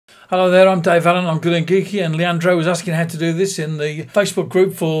Hello there, I'm Dave Allen, I'm Good and Geeky, and Leandro was asking how to do this in the Facebook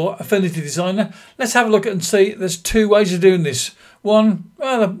group for Affinity Designer. Let's have a look and see. There's two ways of doing this. One,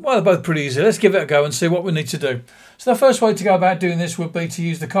 well, they're both pretty easy. Let's give it a go and see what we need to do. So the first way to go about doing this would be to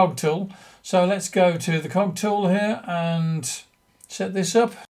use the Cog Tool. So let's go to the Cog Tool here and set this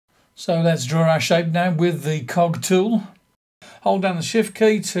up. So let's draw our shape now with the Cog Tool. Hold down the Shift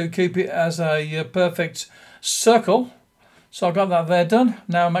key to keep it as a perfect circle. So I've got that there done.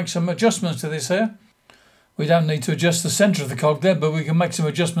 Now make some adjustments to this here. We don't need to adjust the centre of the cog there, but we can make some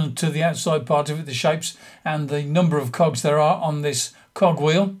adjustments to the outside part of it, the shapes and the number of cogs there are on this cog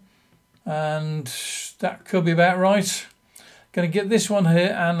wheel. And that could be about right. Going to get this one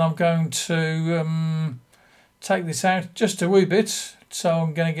here and I'm going to take this out just a wee bit. So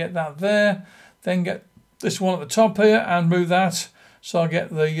I'm going to get that there, then get this one at the top here and move that. So I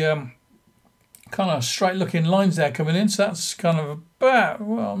get the kind of straight looking lines there coming in, so that's kind of about,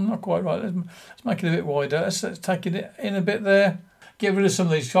 well, not quite right. Let's make it a bit wider. Let's take it in a bit there. Get rid of some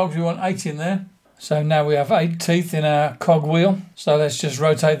of these cogs. We want 8 in there. So now we have 8 teeth in our cog wheel. So let's just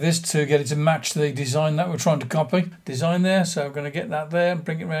rotate this to get it to match the design that we're trying to copy. Design there, so we're going to get that there and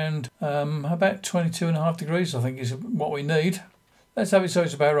bring it around about 22.5 degrees, I think is what we need. Let's have it so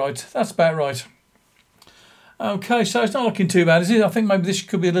it's about right. That's about right. Okay, so it's not looking too bad, is it? I think maybe this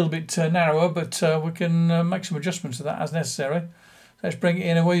could be a little bit narrower, but we can make some adjustments to that as necessary. Let's bring it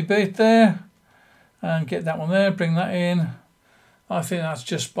in a wee bit there and get that one there, bring that in. I think that's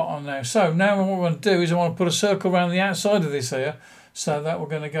just spot on now. So now what we want to do is I want to put a circle around the outside of this here, so that we're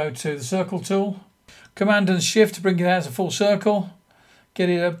going to go to the Circle tool. Command and Shift to bring it out as a full circle. Get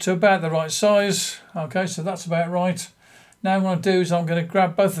it up to about the right size. Okay, so that's about right. Now what I'm going to do is I'm going to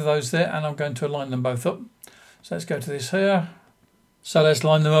grab both of those there and I'm going to align them both up. So let's go to this here. So let's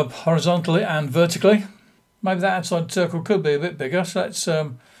line them up horizontally and vertically. Maybe that outside circle could be a bit bigger. So let's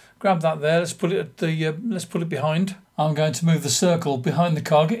grab that there. Let's put it at the let's put it behind. I'm going to move the circle behind the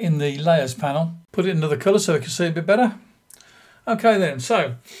cog in the layers panel. Put it in another colour so we can see a bit better. Okay then.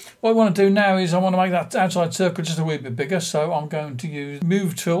 So what I want to do now is I want to make that outside circle just a wee bit bigger. So I'm going to use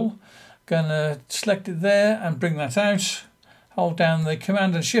Move tool. Going to select it there and bring that out. Hold down the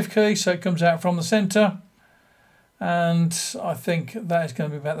Command and Shift key so it comes out from the centre. And I think that is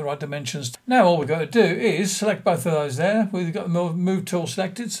going to be about the right dimensions. Now all we've got to do is select both of those there. We've got the Move tool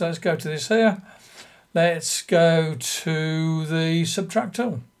selected, so let's go to this here. Let's go to the Subtract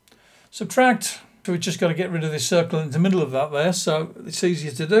tool. Subtract, so we've just got to get rid of this circle in the middle of that there, so it's easier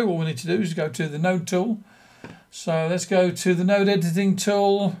to do. All we need to do is go to the Node tool. So let's go to the Node Editing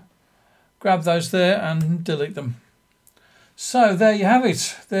tool, grab those there and delete them. So there you have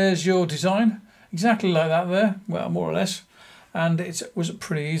it. There's your design. Exactly like that there, well, more or less, and it was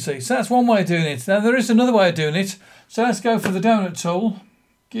pretty easy. So that's one way of doing it. Now there is another way of doing it. So let's go for the Doughnut tool.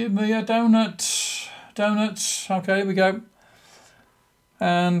 Give me a Doughnut. Okay, here we go.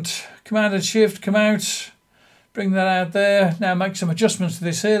 And Command and Shift, come out, bring that out there. Now make some adjustments to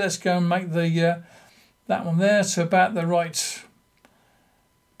this here. Let's go and make the that one there, so about the right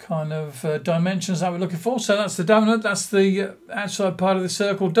kind of dimensions that we're looking for. So that's the Doughnut. That's the outside part of the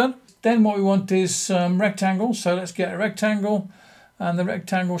circle done. Then what we want is some rectangle, so let's get a rectangle, and the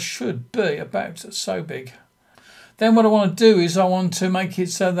rectangle should be about so big. Then what I want to do is I want to make it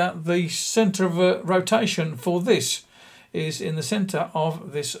so that the centre of rotation for this is in the centre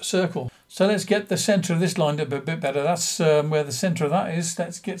of this circle. So let's get the centre of this lined up a bit better. That's where the centre of that is.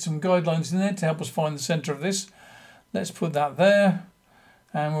 Let's get some guidelines in there to help us find the centre of this. Let's put that there,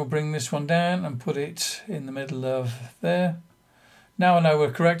 and we'll bring this one down and put it in the middle of there. Now I know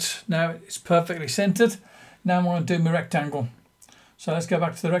we're correct. Now it's perfectly centered. Now I'm going to do my rectangle. So let's go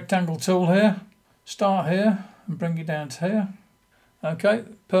back to the rectangle tool here. Start here and bring it down to here. Okay,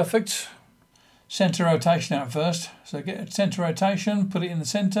 perfect. Center rotation out first. So get a center rotation, put it in the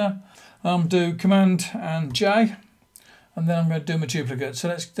center. Do Command and J, and then I'm going to do my duplicate. So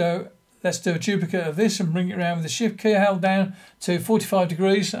let's do a duplicate of this and bring it around with the Shift key held down to 45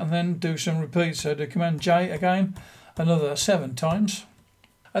 degrees, and then do some repeats. So do Command J again. Another 7 times,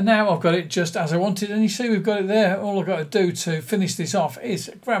 and now I've got it just as I wanted, and you see we've got it there. All I've got to do to finish this off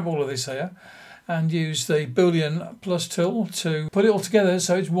is grab all of this here and use the boolean plus tool to put it all together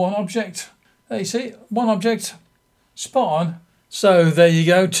so it's one object. There you see, one object, spot on. So there you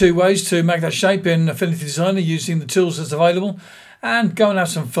go, 2 ways to make that shape in Affinity Designer using the tools that's available, and go and have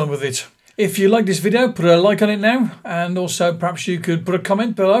some fun with it. If you like this video, put a like on it now, and also perhaps you could put a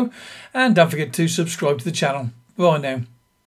comment below, and don't forget to subscribe to the channel. Bye now.